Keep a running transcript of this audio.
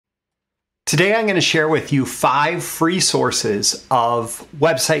Today, I'm going to share with you 5 free sources of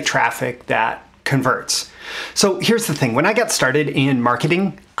website traffic that converts. So here's the thing. When I got started in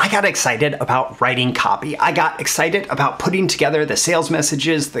marketing, I got excited about writing copy. I got excited about putting together the sales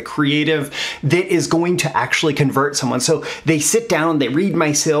messages, the creative that is going to actually convert someone. So they sit down, they read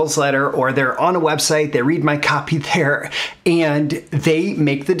my sales letter, or they're on a website, they read my copy there, and they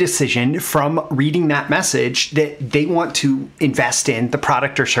make the decision from reading that message that they want to invest in the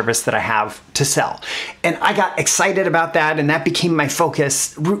product or service that I have to sell. And I got excited about that, and that became my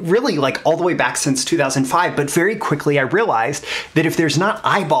focus really like all the way back since 2005. But very quickly, I realized that if there's not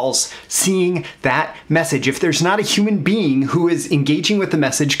eyeballs seeing that message, if there's not a human being who is engaging with the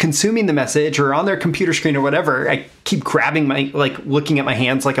message, consuming the message, or on their computer screen or whatever, I keep grabbing looking at my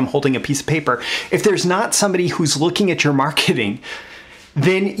hands like I'm holding a piece of paper. If there's not somebody who's looking at your marketing,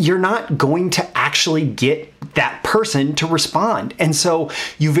 then you're not going to actually get that person to respond. And so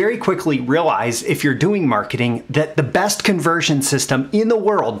you very quickly realize, if you're doing marketing, that the best conversion system in the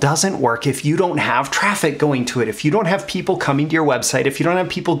world doesn't work if you don't have traffic going to it, if you don't have people coming to your website, if you don't have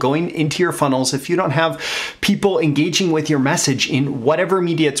people going into your funnels, if you don't have people engaging with your message in whatever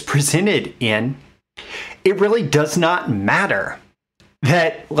media it's presented in. It really does not matter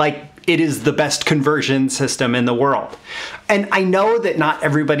that it is the best conversion system in the world. And I know that not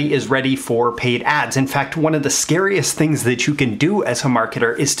everybody is ready for paid ads. In fact, one of the scariest things that you can do as a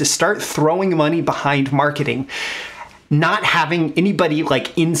marketer is to start throwing money behind marketing, not having anybody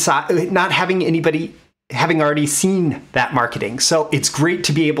having already seen that marketing. So it's great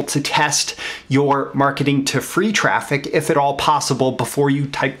to be able to test your marketing to free traffic, if at all possible, before you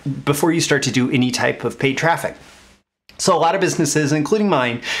start to do any type of paid traffic. So a lot of businesses, including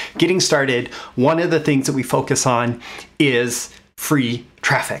mine, getting started, one of the things that we focus on is free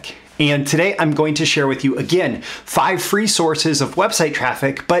traffic. And today I'm going to share with you, again, 5 free sources of website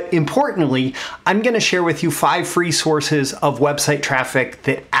traffic, but importantly, I'm going to share with you 5 free sources of website traffic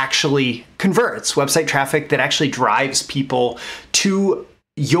that actually converts, website traffic that actually drives people to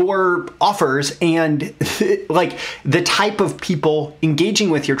your offers and the type of people engaging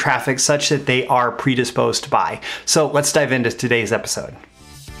with your traffic such that they are predisposed to buy. So let's dive into today's episode.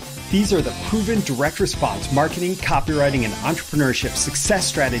 These are the proven direct response marketing, copywriting, and entrepreneurship success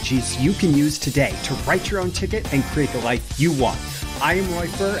strategies you can use today to write your own ticket and create the life you want. I am Roy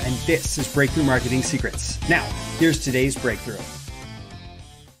Furr, and this is Breakthrough Marketing Secrets. Now, here's today's breakthrough.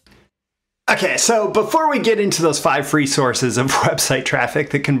 Okay, so before we get into those 5 free sources of website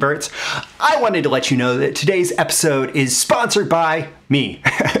traffic that converts, I wanted to let you know that today's episode is sponsored by me.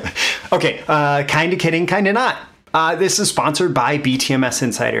 Okay, kind of kidding, kind of not. This is sponsored by BTMS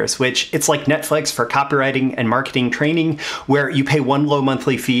Insiders, which it's like Netflix for copywriting and marketing training, where you pay one low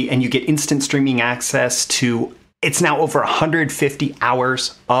monthly fee and you get instant streaming access to it's now over 150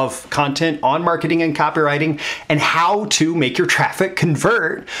 hours of content on marketing and copywriting and how to make your traffic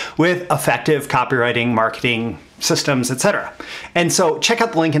convert with effective copywriting, marketing systems, etc. And so check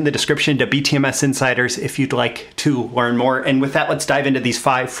out the link in the description to BTMS Insiders if you'd like to learn more. And with that, let's dive into these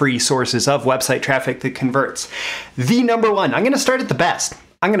 5 free sources of website traffic that converts. The number one, I'm going to start at the best.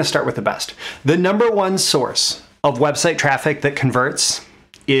 I'm going to start with the best. The number one source of website traffic that converts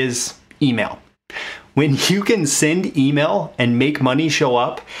is email. When you can send email and make money show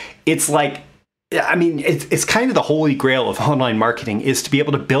up, it's kind of the holy grail of online marketing, is to be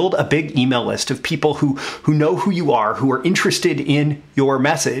able to build a big email list of people who know who you are, who are interested in your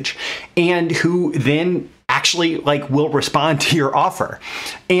message, and who then actually will respond to your offer.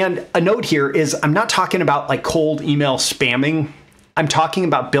 And a note here is I'm not talking about cold email spamming. I'm talking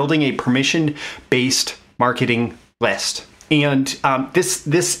about building a permission-based marketing list. And this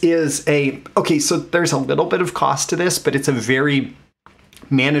is so there's a little bit of cost to this, but it's a very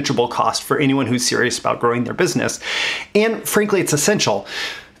manageable cost for anyone who's serious about growing their business. And frankly, it's essential.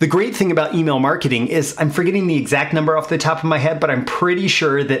 The great thing about email marketing is, I'm forgetting the exact number off the top of my head, but I'm pretty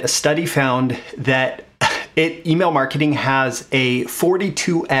sure that a study found that email marketing has a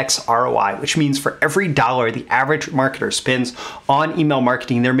 42x ROI, which means for every dollar the average marketer spends on email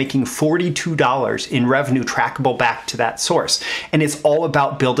marketing, they're making $42 in revenue trackable back to that source. And it's all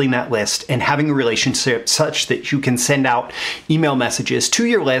about building that list and having a relationship such that you can send out email messages to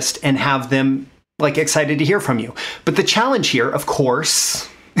your list and have them excited to hear from you. But the challenge here, of course,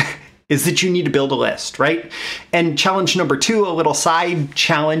 is that you need to build a list, right? And challenge number 2, a little side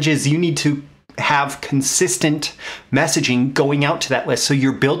challenge, is you need to have consistent messaging going out to that list. So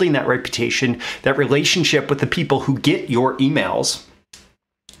you're building that reputation, that relationship with the people who get your emails.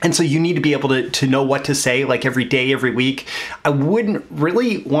 And so you need to be able to know what to say every day, every week. I wouldn't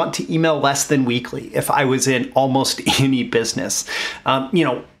really want to email less than weekly if I was in almost any business.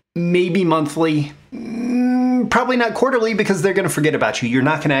 maybe monthly, probably not quarterly, because they're going to forget about you. You're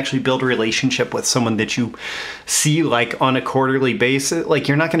not going to actually build a relationship with someone that you see like on a quarterly basis. Like,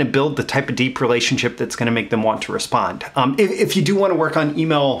 you're not going to build the type of deep relationship that's going to make them want to respond. If you do want to work on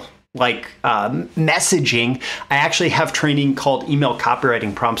email messaging, I actually have training called Email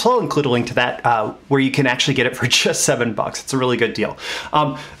Copywriting Prompts. I'll include a link to that where you can actually get it for just $7. It's a really good deal.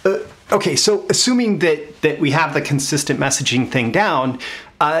 Okay, so assuming that we have the consistent messaging thing down,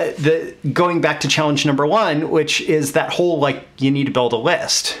 going back to challenge number 1, which is that whole, you need to build a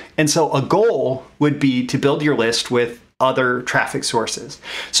list. And so a goal would be to build your list with other traffic sources.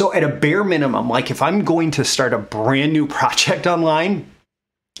 So at a bare minimum, if I'm going to start a brand new project online,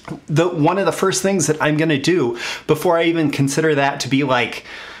 one of the first things that I'm going to do before I even consider that to be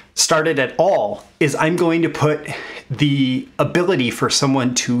started at all is I'm going to put the ability for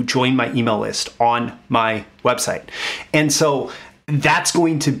someone to join my email list on my website. And so that's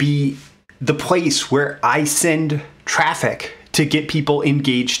going to be the place where I send traffic to get people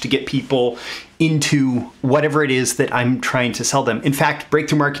engaged, to get people into whatever it is that I'm trying to sell them. In fact,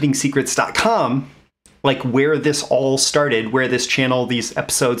 breakthroughmarketingsecrets.com, where this all started, where this channel, these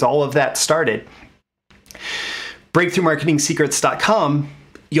episodes, all of that started, breakthroughmarketingsecrets.com,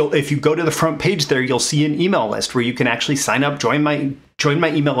 if you go to the front page there, you'll see an email list where you can actually sign up, join my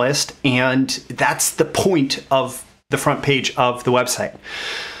email list, and that's the point of the front page of the website.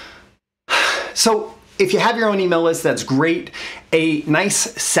 So if you have your own email list, that's great. A nice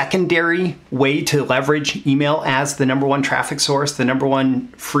secondary way to leverage email as the number 1 traffic source, the number 1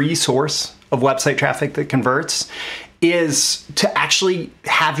 free source of website traffic that converts, is to actually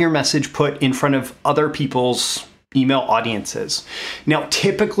have your message put in front of other people's email audiences. Now,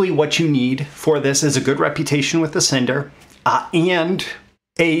 typically what you need for this is a good reputation with the sender and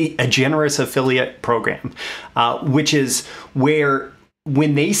a generous affiliate program, which is where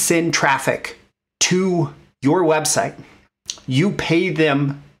when they send traffic to your website, you pay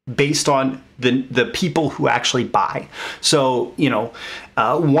them based on the people who actually buy. So,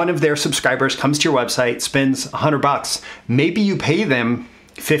 one of their subscribers comes to your website, spends $100. Maybe you pay them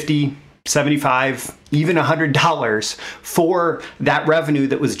 $50, $75, even $100 for that revenue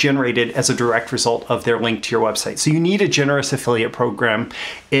that was generated as a direct result of their link to your website. So you need a generous affiliate program.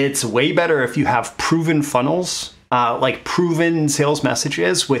 It's way better if you have proven funnels, proven sales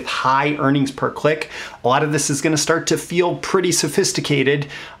messages with high earnings per click. A lot of this is going to start to feel pretty sophisticated.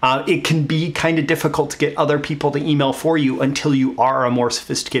 It can be kind of difficult to get other people to email for you until you are a more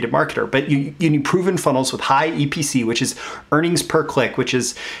sophisticated marketer. But you need proven funnels with high EPC, which is earnings per click, which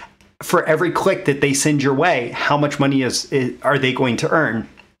is for every click that they send your way, how much money are they going to earn?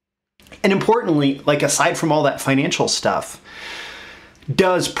 And importantly, aside from all that financial stuff,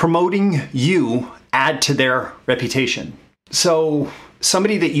 does promoting you add to their reputation? So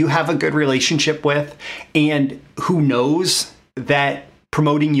somebody that you have a good relationship with and who knows that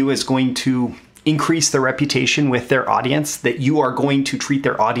promoting you is going to increase their reputation with their audience, that you are going to treat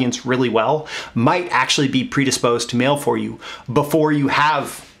their audience really well, might actually be predisposed to mail for you before you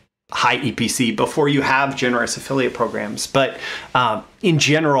have high EPC, before you have generous affiliate programs. But in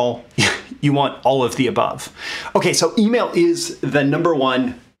general, you want all of the above. Okay, so email is the number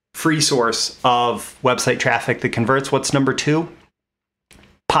 1 free source of website traffic that converts. What's number 2?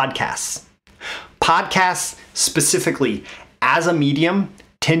 Podcasts. Podcasts specifically as a medium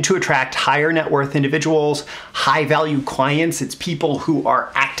tend to attract higher net worth individuals, high value clients. It's people who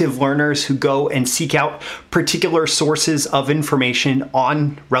are active learners who go and seek out particular sources of information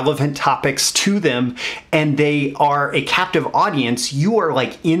on relevant topics to them, and they are a captive audience. You are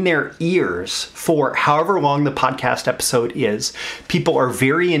in their ears for however long the podcast episode is. People are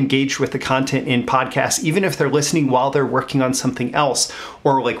very engaged with the content in podcasts, even if they're listening while they're working on something else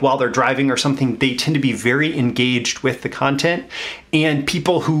or while they're driving or something. They tend to be very engaged with the content. And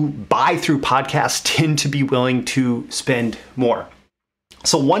people who buy through podcasts tend to be willing to spend more.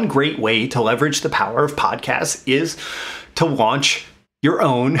 So one great way to leverage the power of podcasts is to launch your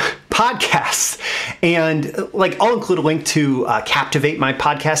own podcasts. And I'll include a link to Captivate, my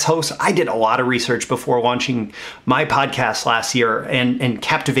podcast host. I did a lot of research before launching my podcast last year, and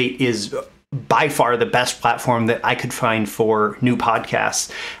Captivate is by far the best platform that I could find for new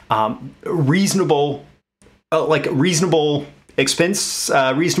podcasts. Reasonable expense,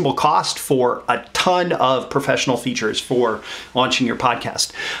 reasonable cost for a ton of professional features for launching your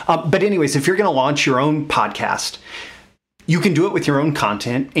podcast. But anyways, if you're going to launch your own podcast, you can do it with your own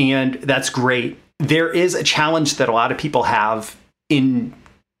content, and that's great. There is a challenge that a lot of people have in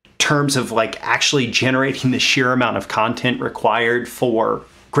terms of actually generating the sheer amount of content required for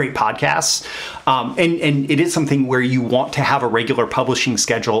great podcasts. And it is something where you want to have a regular publishing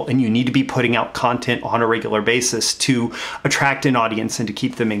schedule, and you need to be putting out content on a regular basis to attract an audience and to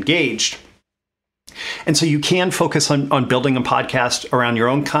keep them engaged. And so you can focus on building a podcast around your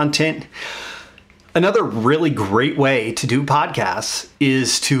own content. Another really great way to do podcasts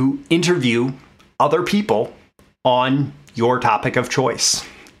is to interview other people on your topic of choice.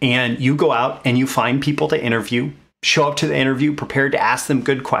 And you go out and you find people to interview, show up to the interview prepared to ask them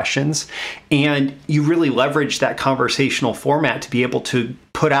good questions, and you really leverage that conversational format to be able to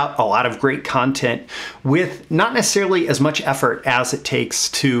put out a lot of great content with not necessarily as much effort as it takes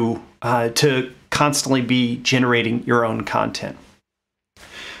to constantly be generating your own content.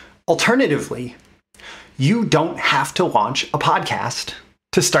 Alternatively, you don't have to launch a podcast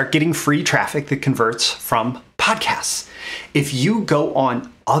to start getting free traffic that converts from podcasts. If you go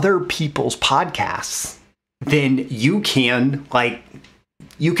on other people's podcasts, then you can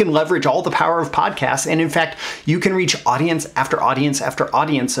leverage all the power of podcasts. And in fact, you can reach audience after audience after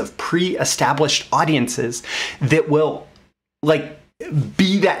audience of pre-established audiences that will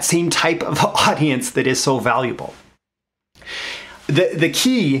be that same type of audience that is so valuable. The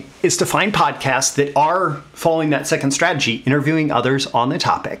key is to find podcasts that are following that second strategy, interviewing others on the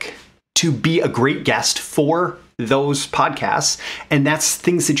topic, to be a great guest for those podcasts. And that's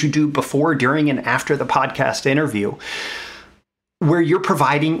things that you do before, during, and after the podcast interview, where you're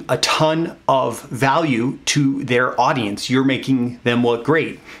providing a ton of value to their audience. You're making them look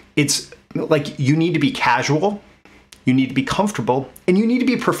great. It's like you need to be casual. You need to be comfortable, and you need to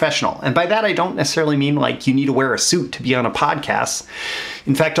be professional. And by that, I don't necessarily mean like you need to wear a suit to be on a podcast.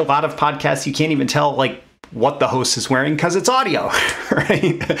 In fact, a lot of podcasts, you can't even tell what the host is wearing because it's audio,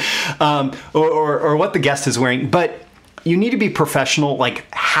 right? Or what the guest is wearing. But you need to be professional, like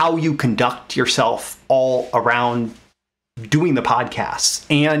how you conduct yourself all around doing the podcasts.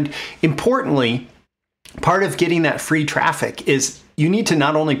 And importantly, part of getting that free traffic is you need to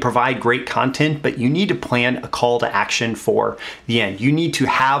not only provide great content, but you need to plan a call to action for the end. You need to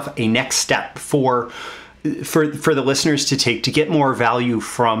have a next step for the listeners to take to get more value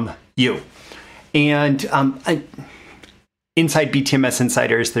from you. And inside BTMS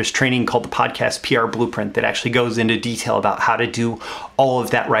Insiders, there's training called the Podcast PR Blueprint that actually goes into detail about how to do all of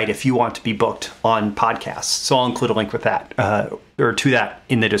that right if you want to be booked on podcasts. So I'll include a link with that or to that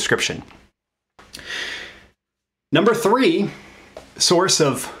in the description. Number 3, source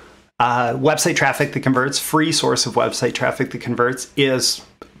of website traffic that converts, free source of website traffic that converts, is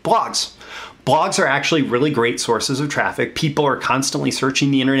blogs. Blogs are actually really great sources of traffic. People are constantly searching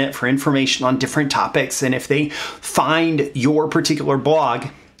the internet for information on different topics. And if they find your particular blog,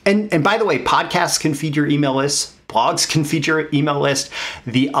 and by the way, podcasts can feed your email list, blogs can feed your email list.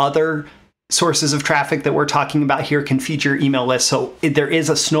 The other sources of traffic that we're talking about here can feed your email list. So there is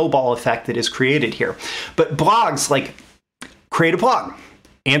a snowball effect that is created here. But blogs, create a blog,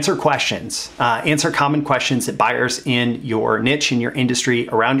 answer questions, answer common questions that buyers in your niche, in your industry,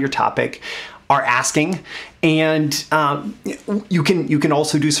 around your topic are asking. And you can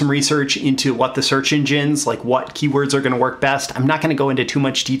also do some research into what the search engines, like what keywords are going to work best. I'm not going to go into too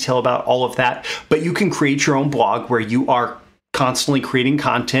much detail about all of that, but you can create your own blog where you are constantly creating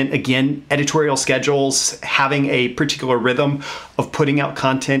content. Again, editorial schedules, having a particular rhythm of putting out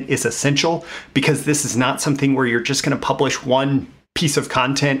content is essential, because this is not something where you're just going to publish one piece of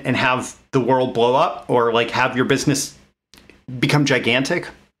content and have the world blow up or have your business become gigantic.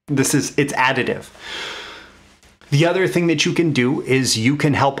 It's additive. The other thing that you can do is you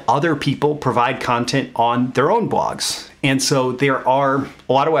can help other people provide content on their own blogs. And so there are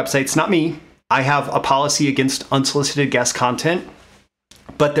a lot of websites, not me, I have a policy against unsolicited guest content,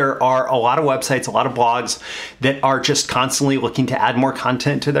 but there are a lot of websites, a lot of blogs that are just constantly looking to add more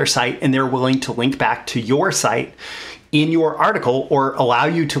content to their site, and they're willing to link back to your site in your article or allow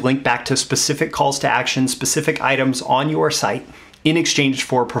you to link back to specific calls to action, specific items on your site in exchange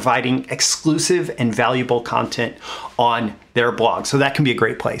for providing exclusive and valuable content on their blog. So that can be a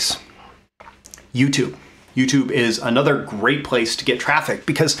great place. YouTube. YouTube is another great place to get traffic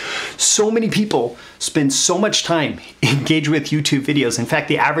because so many people spend so much time engaged with YouTube videos. In fact,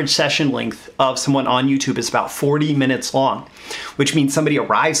 the average session length of someone on YouTube is about 40 minutes long, which means somebody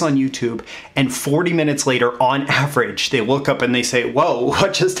arrives on YouTube and 40 minutes later, on average, they look up and they say, whoa,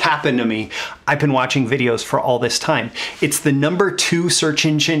 what just happened to me? I've been watching videos for all this time. It's the #2 search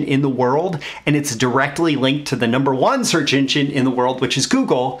engine in the world, and it's directly linked to the #1 search engine in the world, which is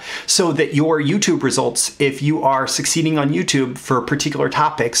Google, so that your YouTube results, if you are succeeding on YouTube for particular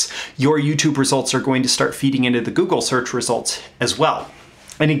topics, your YouTube results are going to start feeding into the Google search results as well.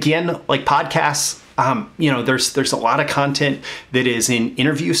 And again, like podcasts, There's a lot of content that is in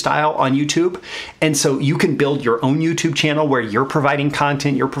interview style on YouTube. And so you can build your own YouTube channel where you're providing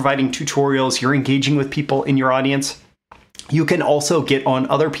content, you're providing tutorials, you're engaging with people in your audience. You can also get on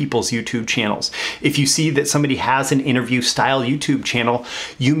other people's YouTube channels. If you see that somebody has an interview style YouTube channel,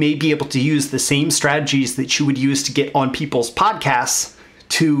 you may be able to use the same strategies that you would use to get on people's podcasts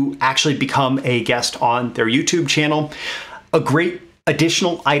to actually become a guest on their YouTube channel. A great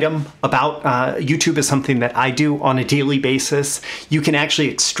additional item about YouTube is something that I do on a daily basis. You can actually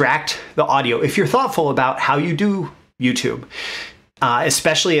extract the audio. If you're thoughtful about how you do YouTube,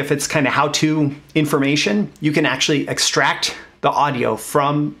 especially if it's kind of how-to information, you can actually extract the audio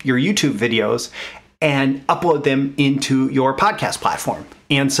from your YouTube videos and upload them into your podcast platform.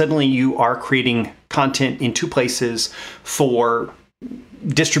 And suddenly you are creating content in two places for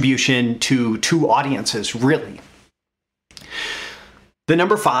distribution to two audiences, really. The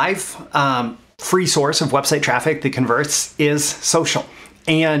number 5 free source of website traffic that converts is social.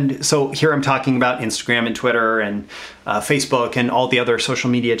 And so here I'm talking about Instagram and Twitter and Facebook and all the other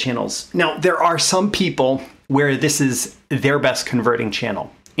social media channels. Now, there are some people where this is their best converting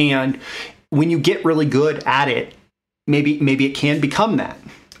channel. And when you get really good at it, maybe it can become that.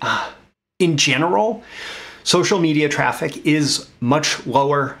 In general, social media traffic is much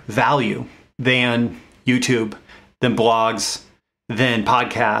lower value than YouTube, than blogs, than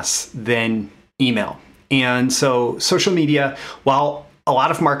podcasts, than email. And so social media, while a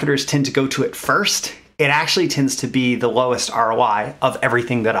lot of marketers tend to go to it first, it actually tends to be the lowest ROI of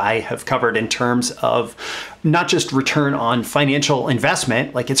everything that I have covered in terms of not just return on financial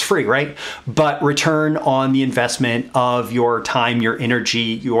investment, like it's free, right? But return on the investment of your time, your energy,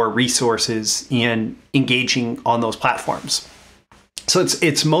 your resources in engaging on those platforms. So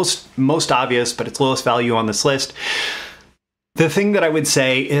it's most obvious, but it's lowest value on this list. The thing that I would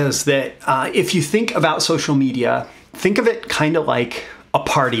say is that if you think about social media, think of it kind of like a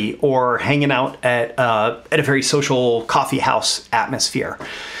party or hanging out at a very social coffee house atmosphere.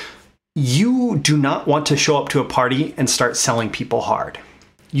 You do not want to show up to a party and start selling people hard.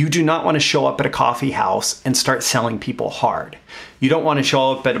 You do not want to show up at a coffee house and start selling people hard. You don't want to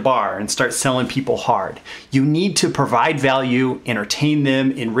show up at a bar and start selling people hard. You need to provide value, entertain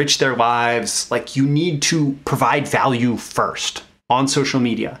them, enrich their lives. Like, you need to provide value first on social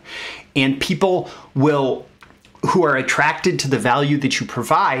media. And people who are attracted to the value that you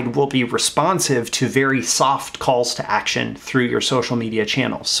provide will be responsive to very soft calls to action through your social media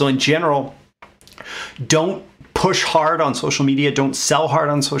channels. So in general, don't push hard on social media. Don't sell hard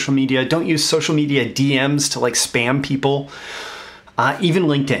on social media. Don't use social media DMs to like spam people. Even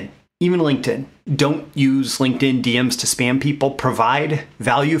LinkedIn. Don't use LinkedIn DMs to spam people. Provide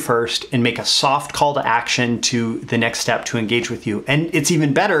value first and make a soft call to action to the next step to engage with you. And it's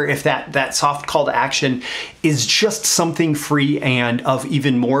even better if that soft call to action is just something free and of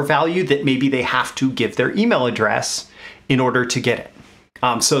even more value that maybe they have to give their email address in order to get it.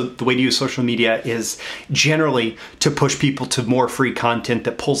 So the way to use social media is generally to push people to more free content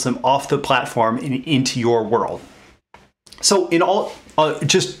that pulls them off the platform and into your world. So in all,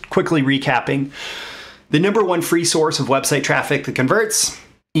 just quickly recapping, the number 1 free source of website traffic that converts,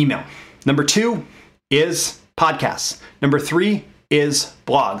 email. Number 2 is podcasts. Number 3 is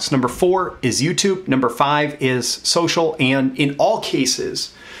blogs. Number 4 is YouTube. Number 5 is social. And in all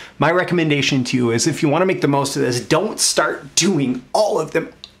cases, my recommendation to you is if you want to make the most of this, don't start doing all of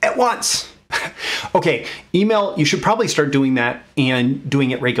them at once. Okay, email, you should probably start doing that and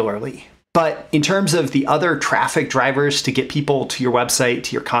doing it regularly. But in terms of the other traffic drivers to get people to your website,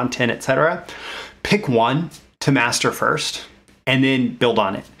 to your content, etc., pick one to master first and then build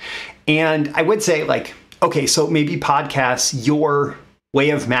on it. And I would say, like, okay, so maybe podcasts, your way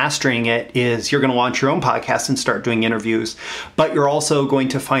of mastering it is you're going to launch your own podcast and start doing interviews, but you're also going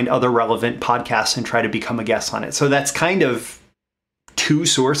to find other relevant podcasts and try to become a guest on it. So that's kind of 2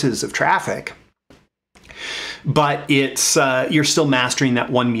 sources of traffic. But it's you're still mastering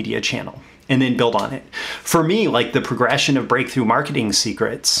that one media channel and then build on it. For me, like, the progression of breakthrough marketing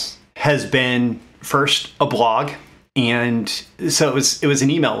secrets has been first a blog. And so it was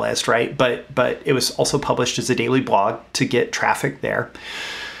an email list, right? But it was also published as a daily blog to get traffic there.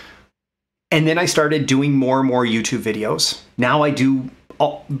 And then I started doing more and more YouTube videos. Now I do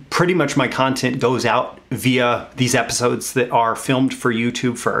pretty much my content goes out via these episodes that are filmed for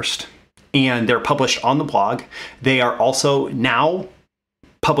YouTube first. And they're published on the blog. They are also now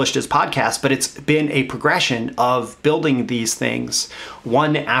published as podcasts, but it's been a progression of building these things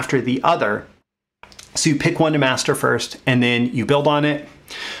one after the other. So you pick one to master first, and then you build on it.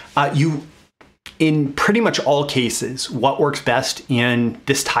 in pretty much all cases, what works best in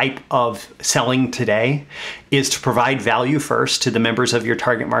this type of selling today is to provide value first to the members of your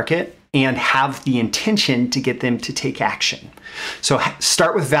target market and have the intention to get them to take action. So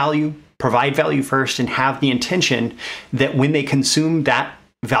start with value, provide value first, and have the intention that when they consume that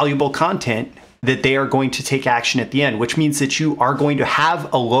valuable content, that they are going to take action at the end, which means that you are going to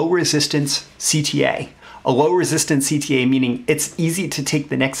have a low resistance CTA. A low resistance CTA meaning it's easy to take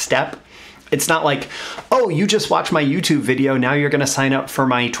the next step. It's not like, oh, you just watched my YouTube video, now you're going to sign up for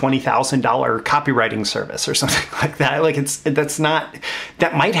my $20,000 copywriting service or something like that. Like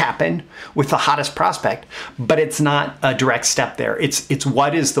that might happen with the hottest prospect, but it's not a direct step there. It's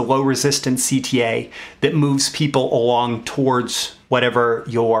what is the low resistance CTA that moves people along towards whatever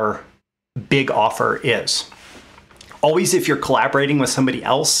your big offer is. Always, if you're collaborating with somebody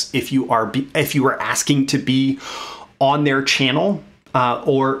else, if you are asking to be on their channel,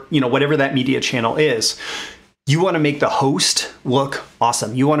 or whatever that media channel is, you want to make the host look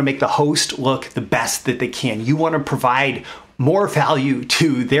awesome. You want to make the host look the best that they can. You want to provide more value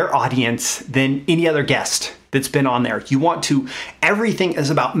to their audience than any other guest that's been on there. Everything is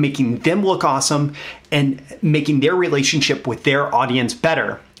about making them look awesome and making their relationship with their audience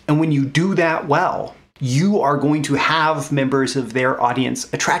better. And when you do that well, you are going to have members of their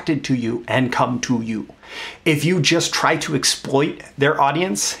audience attracted to you and come to you. If you just try to exploit their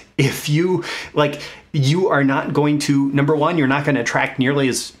audience, you are not going to, number one, you're not going to attract nearly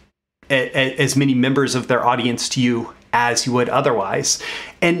as many members of their audience to you as you would otherwise.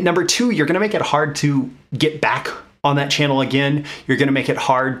 And number two, you're going to make it hard to get back on that channel again. You're going to make it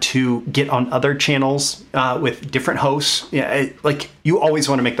hard to get on other channels with different hosts. You always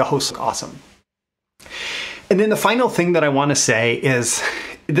want to make the host look awesome. And then the final thing that I want to say is,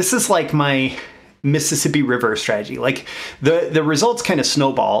 this is like my Mississippi River strategy. Like the results kind of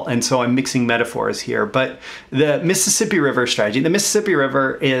snowball, and so I'm mixing metaphors here, but the Mississippi River strategy, the Mississippi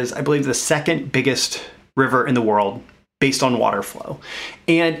River is, I believe, the second biggest river in the world based on water flow.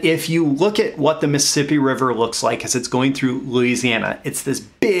 And if you look at what the Mississippi River looks like as it's going through Louisiana, it's this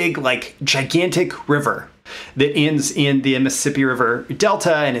big, gigantic river that ends in the Mississippi River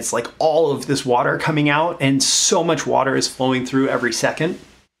Delta, and it's like all of this water coming out, and so much water is flowing through every second.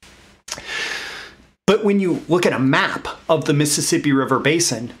 But when you look at a map of the Mississippi River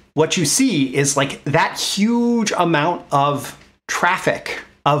Basin, what you see is that huge amount of traffic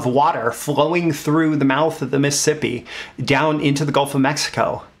of water flowing through the mouth of the Mississippi down into the Gulf of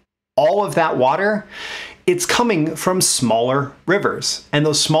Mexico. All of that water, it's coming from smaller rivers, and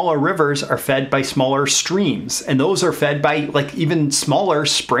those smaller rivers are fed by smaller streams, and those are fed by even smaller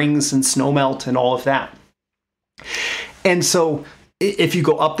springs and snowmelt and all of that. And so if you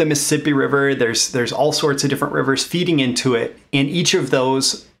go up the Mississippi River, there's all sorts of different rivers feeding into it, and each of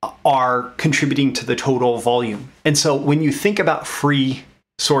those are contributing to the total volume. And so when you think about free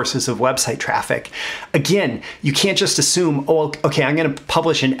sources of website traffic, again, you can't just assume, oh, okay, I'm going to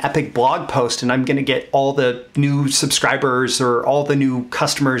publish an epic blog post and I'm going to get all the new subscribers or all the new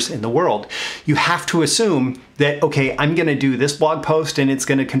customers in the world. You have to assume that, okay, I'm going to do this blog post and it's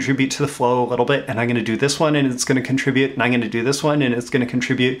going to contribute to the flow a little bit, and I'm going to do this one and it's going to contribute, and I'm going to do this one and it's going to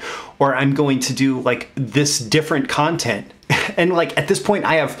contribute, or I'm going to do this different content. And at this point,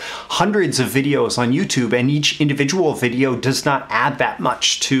 I have hundreds of videos on YouTube, and each individual video does not add that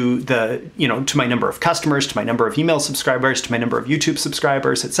much to to my number of customers, to my number of email subscribers, to my number of YouTube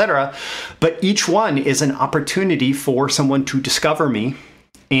subscribers, etc. But each one is an opportunity for someone to discover me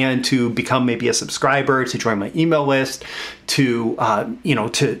and to become maybe a subscriber, to join my email list, to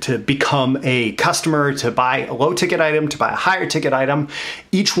become a customer, to buy a low ticket item, to buy a higher ticket item.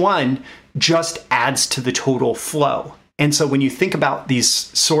 Each one just adds to the total flow. And so when you think about these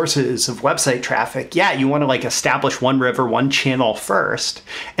sources of website traffic, yeah, you want to establish one river, one channel first,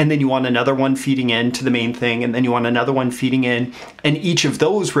 and then you want another one feeding into the main thing, and then you want another one feeding in, and each of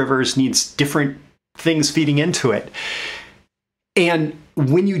those rivers needs different things feeding into it. And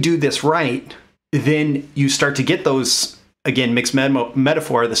when you do this right, then you start to get those, again, mixed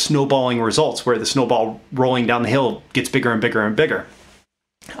metaphor, the snowballing results, where the snowball rolling down the hill gets bigger and bigger and bigger.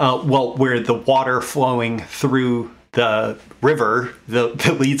 Where the water flowing through the river, the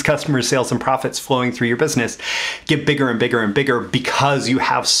leads, customers, sales, and profits flowing through your business get bigger and bigger and bigger because you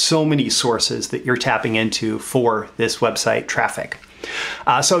have so many sources that you're tapping into for this website traffic.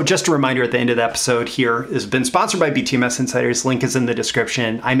 So just a reminder at the end of the episode here, has been sponsored by BTMS Insiders. Link is in the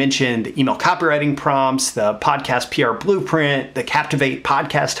description. I mentioned the email copywriting prompts, the podcast PR blueprint, the Captivate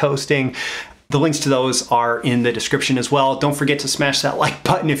podcast hosting. The links to those are in the description as well. Don't forget to smash that like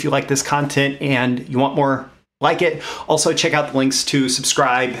button if you like this content and you want more like it. Also, check out the links to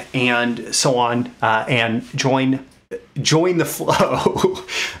subscribe and so on, and join the flow,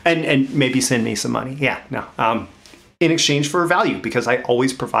 and maybe send me some money. Yeah, no. In exchange for value, because I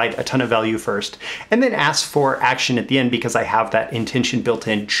always provide a ton of value first, and then ask for action at the end because I have that intention built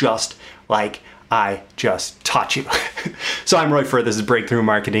in, just like I just taught you. So I'm Roy Furr. This is Breakthrough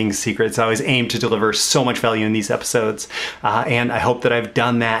Marketing Secrets. I always aim to deliver so much value in these episodes, and I hope that I've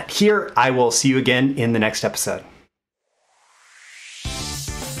done that here. I will see you again in the next episode.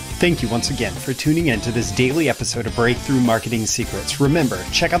 Thank you once again for tuning in to this daily episode of Breakthrough Marketing Secrets. Remember,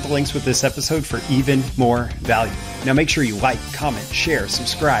 check out the links with this episode for even more value. Now make sure you like, comment, share,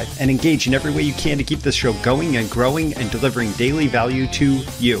 subscribe, and engage in every way you can to keep this show going and growing and delivering daily value to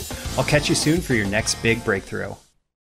you. I'll catch you soon for your next big breakthrough.